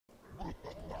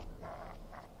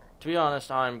To be honest,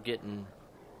 I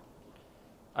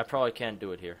probably can't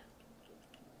do it here.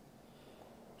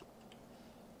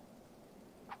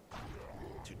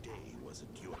 Today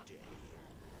wasn't your day.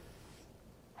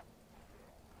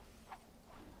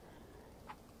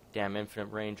 Damn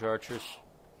infinite range archers.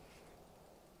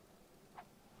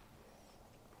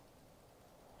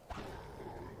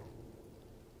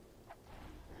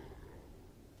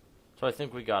 So I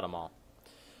think we got them all.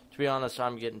 To be honest,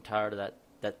 I'm getting tired of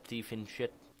that thiefing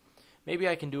shit. Maybe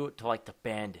I can do it to like the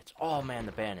bandits. Oh man,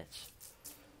 the bandits.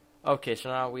 Okay, so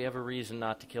now we have a reason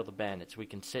not to kill the bandits. We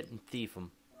can sit and thief them.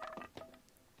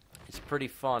 It's pretty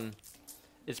fun.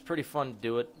 It's pretty fun to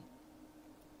do it.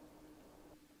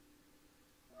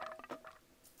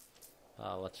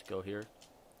 Let's go here.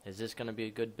 Is this going to be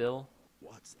a good bill?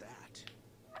 What's that?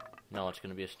 No, it's going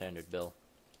to be a standard bill.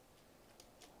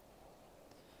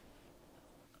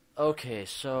 Okay,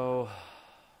 so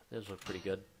those look pretty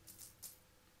good.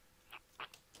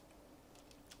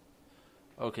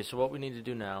 Okay, so what we need to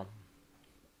do now,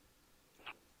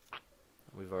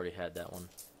 we've already had that one.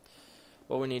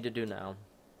 What we need to do now,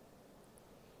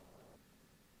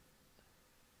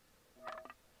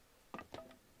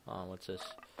 what's this?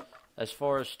 As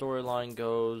far as storyline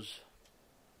goes,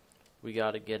 we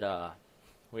gotta get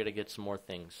some more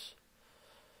things.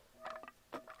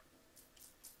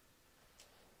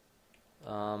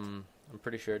 I'm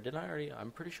pretty sure,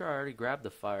 I'm pretty sure I already grabbed the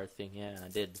fire thing. Yeah, I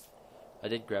did. I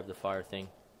did grab the fire thing.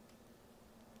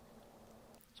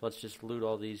 So let's just loot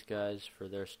all these guys for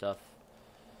their stuff.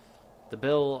 The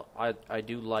bill, I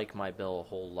do like my bill a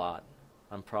whole lot.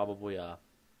 I'm probably, I'm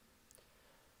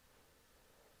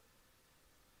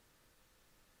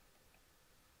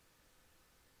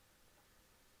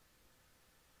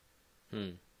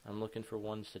looking for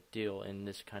ones that deal in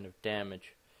this kind of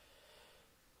damage.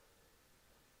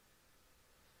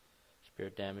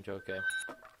 Spirit damage, okay.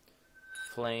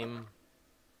 Flame.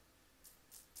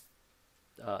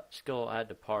 Skill add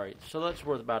to party. So that's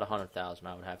worth about 100,000,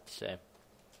 I would have to say.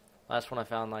 Last one I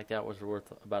found like that was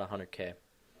worth about 100k.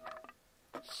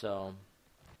 So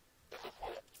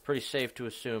it's pretty safe to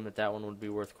assume that that one would be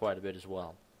worth quite a bit as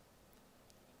well.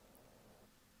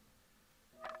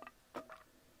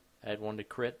 Add one to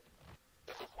crit.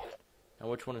 Now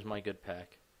which one is my good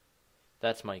pack?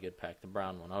 That's my good pack, the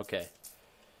brown one. Okay.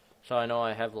 So I know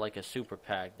I have like a super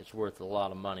pack that's worth a lot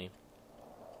of money.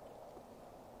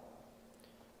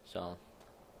 So,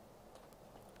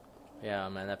 yeah,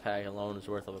 man, that pack alone is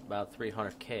worth about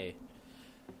 300k.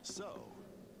 So,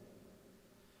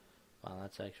 wow,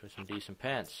 that's actually some decent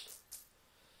pants.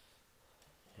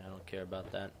 Yeah, I don't care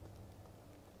about that.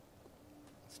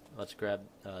 Let's grab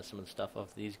some of the stuff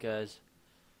off these guys.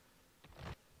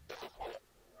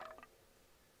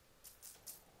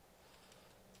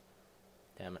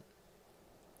 Damn it.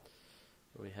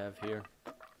 What do we have here?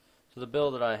 So the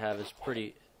build that I have is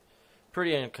pretty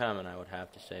uncommon, I would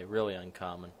have to say. Really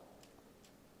uncommon.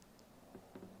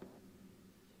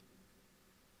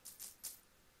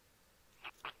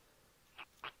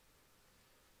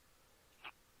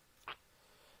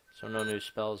 So no new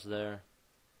spells there.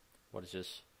 What is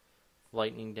this?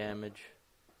 Lightning damage.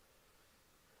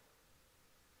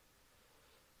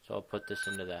 So I'll put this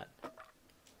into that.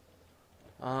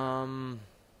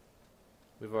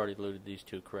 We've already looted these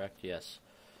two, correct? Yes.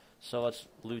 So let's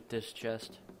loot this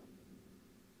chest.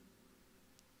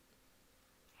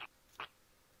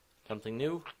 Something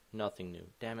new? Nothing new.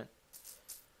 Damn it.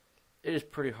 It is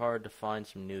pretty hard to find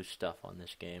some new stuff on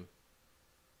this game.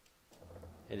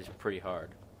 It is pretty hard.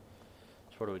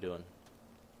 So what are we doing?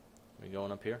 Are we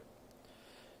going up here?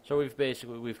 So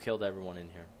we've killed everyone in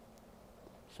here.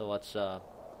 So let's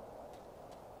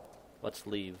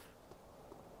leave.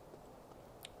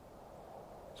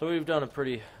 So we've done a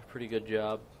pretty good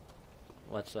job.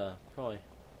 Let's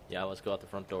let's go out the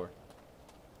front door.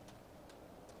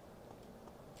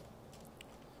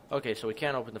 Okay, so we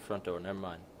can't open the front door, never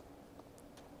mind.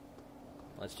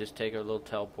 Let's just take our little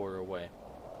teleporter away.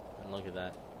 And look at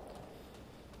that.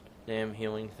 Damn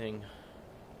healing thing.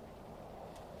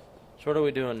 So what are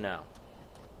we doing now?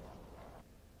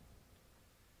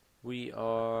 We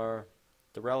are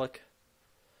the Relic.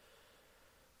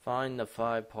 Find the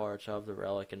 5 parts of the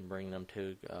Relic and bring them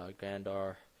to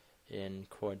Gandar in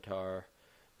Koitar.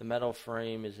 The metal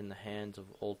frame is in the hands of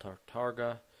Ultar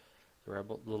Targa,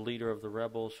 the leader of the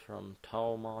rebels from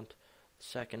Talmont. The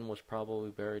second was probably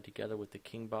buried together with the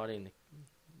king body and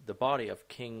the body of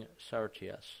King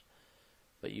Sartius.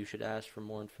 But you should ask for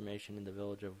more information in the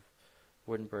village of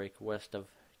Windbreak, west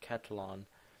of Catalan.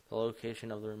 The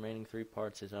location of the remaining 3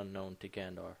 parts is unknown to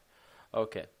Gandar.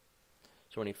 Okay,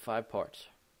 so we need 5 parts.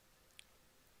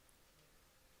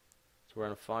 So we're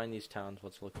going to find these towns.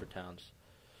 Let's look for towns.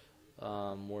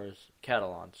 Where's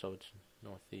Catalan? So it's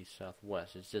northeast,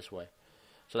 southwest. It's this way.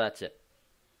 So that's it.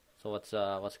 So let's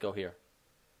go here.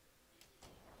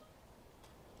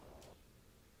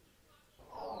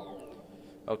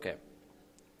 Okay.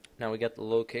 Now we got the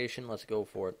location. Let's go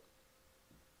for it.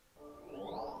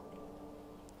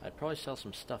 I'd probably sell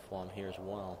some stuff while I'm here as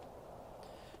well.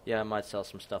 Yeah, I might sell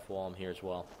some stuff while I'm here as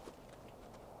well.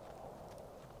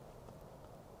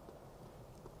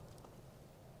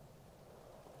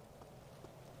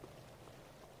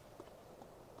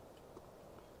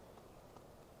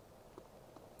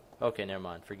 Okay, never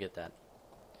mind. Forget that.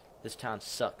 This town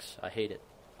sucks. I hate it.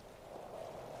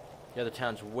 The other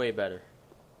town's way better.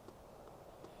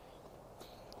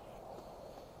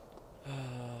 And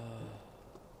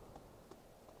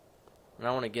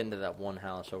I want to get into that one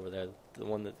house over there. The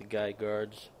one that the guy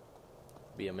guards.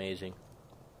 Be amazing.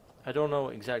 I don't know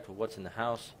exactly what's in the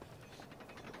house.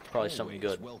 It's probably something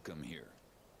good. Welcome here.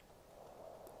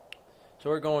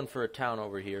 So we're going for a town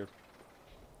over here.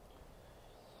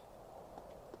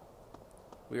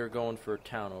 We are going for a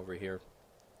town over here.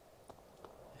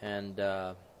 And,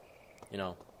 you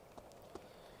know,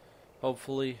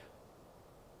 hopefully...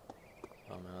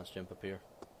 Oh man, let's jump up here.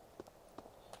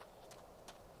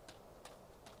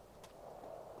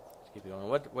 Let's keep going.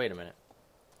 What? Wait a minute.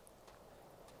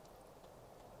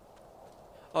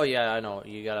 Oh yeah, I know.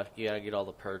 You gotta get all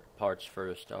the parts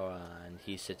first. And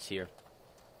he sits here.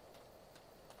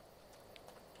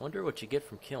 Wonder what you get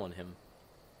from killing him.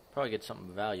 Probably get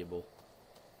something valuable.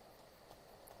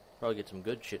 Probably get some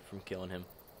good shit from killing him.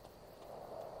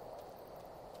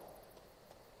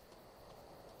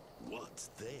 What's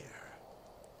there?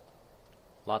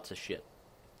 Lots of shit.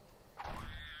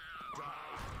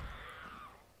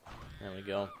 There we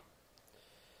go.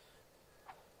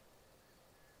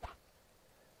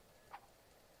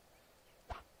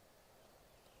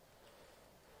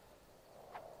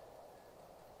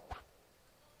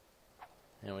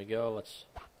 There we go. Let's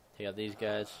take out these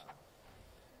guys.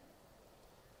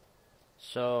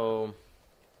 So,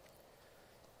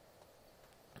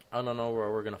 I don't know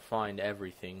where we're going to find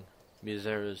everything. Because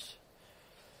there's...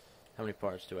 How many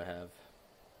parts do I have?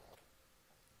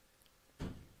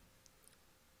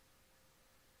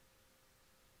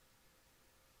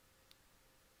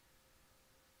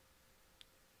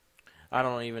 I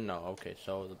don't even know. Okay,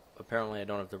 so apparently I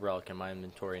don't have the relic in my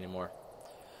inventory anymore.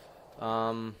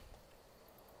 Where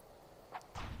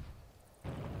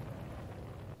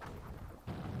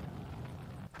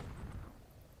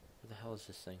the hell is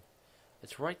this thing?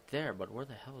 It's right there, but where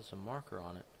the hell is the marker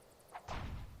on it?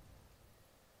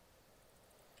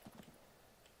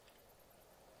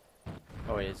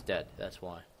 Oh wait, it's dead. That's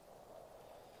why.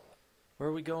 Where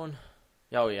are we going?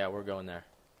 Oh yeah, we're going there.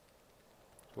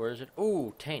 Where is it?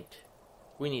 Ooh, taint.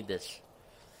 We need this.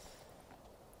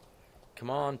 Come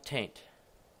on, taint.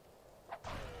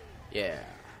 Yeah.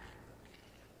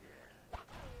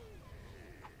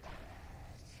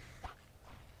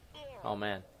 Oh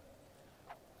man.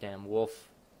 Damn wolf.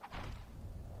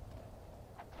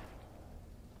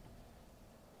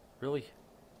 Really?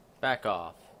 Back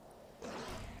off. There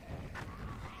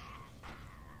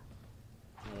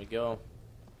we go.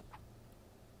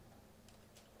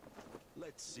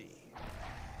 Let's see.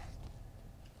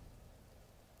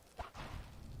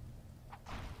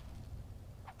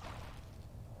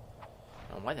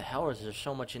 Oh, why the hell is there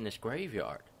so much in this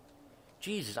graveyard?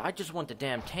 Jesus, I just want the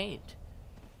damn taint.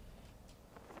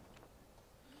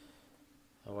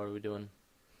 Oh, what are we doing?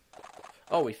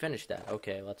 Oh, we finished that.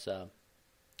 Okay, let's,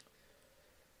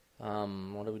 what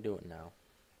are we doing now?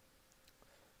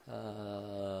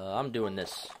 I'm doing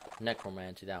this.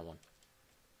 Necromancy, that one.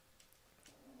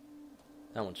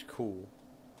 That one's cool.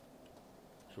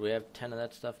 So we have 10 of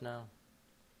that stuff now?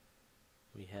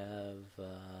 We have,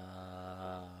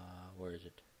 where is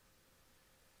it?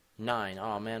 9.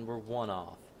 Oh man, we're 1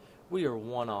 off. We are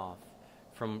 1 off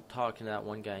from talking to that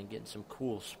one guy and getting some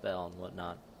cool spell and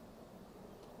whatnot.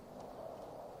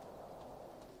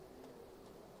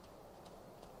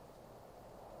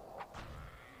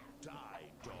 Die,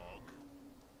 dog.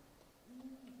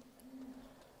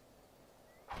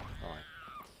 Alright.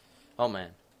 Oh man.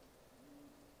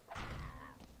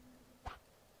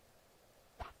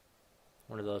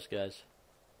 One of those guys.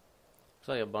 Looks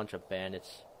like a bunch of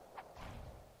bandits.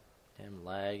 Damn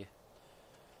lag.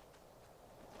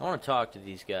 I want to talk to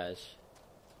these guys.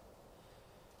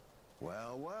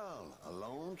 Well, well, a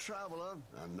lone traveler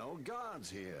and no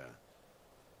guards here.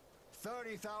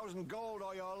 30,000 gold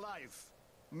or your life.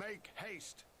 Make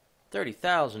haste.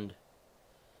 30,000.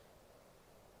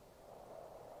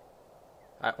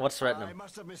 What's threatening I him?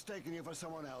 must have mistaken you for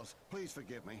someone else. Please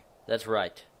forgive me. That's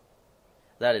right.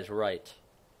 That is right.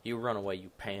 You run away, you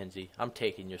pansy. I'm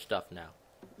taking your stuff now.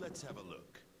 Let's have a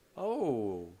look.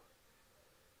 Oh.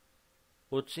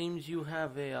 Well, it seems you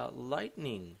have a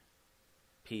lightning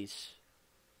piece,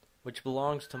 which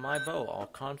belongs to my bow. I'll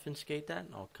confiscate that,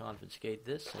 and I'll confiscate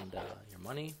this and your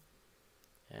money.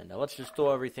 And let's just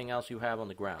throw everything else you have on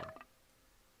the ground.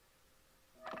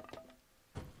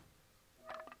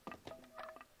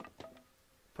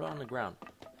 Put it on the ground.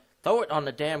 Throw it on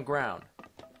the damn ground.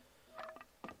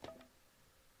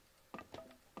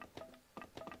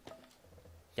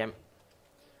 Damn it.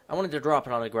 I wanted to drop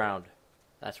it on the ground.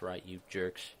 That's right, you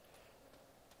jerks.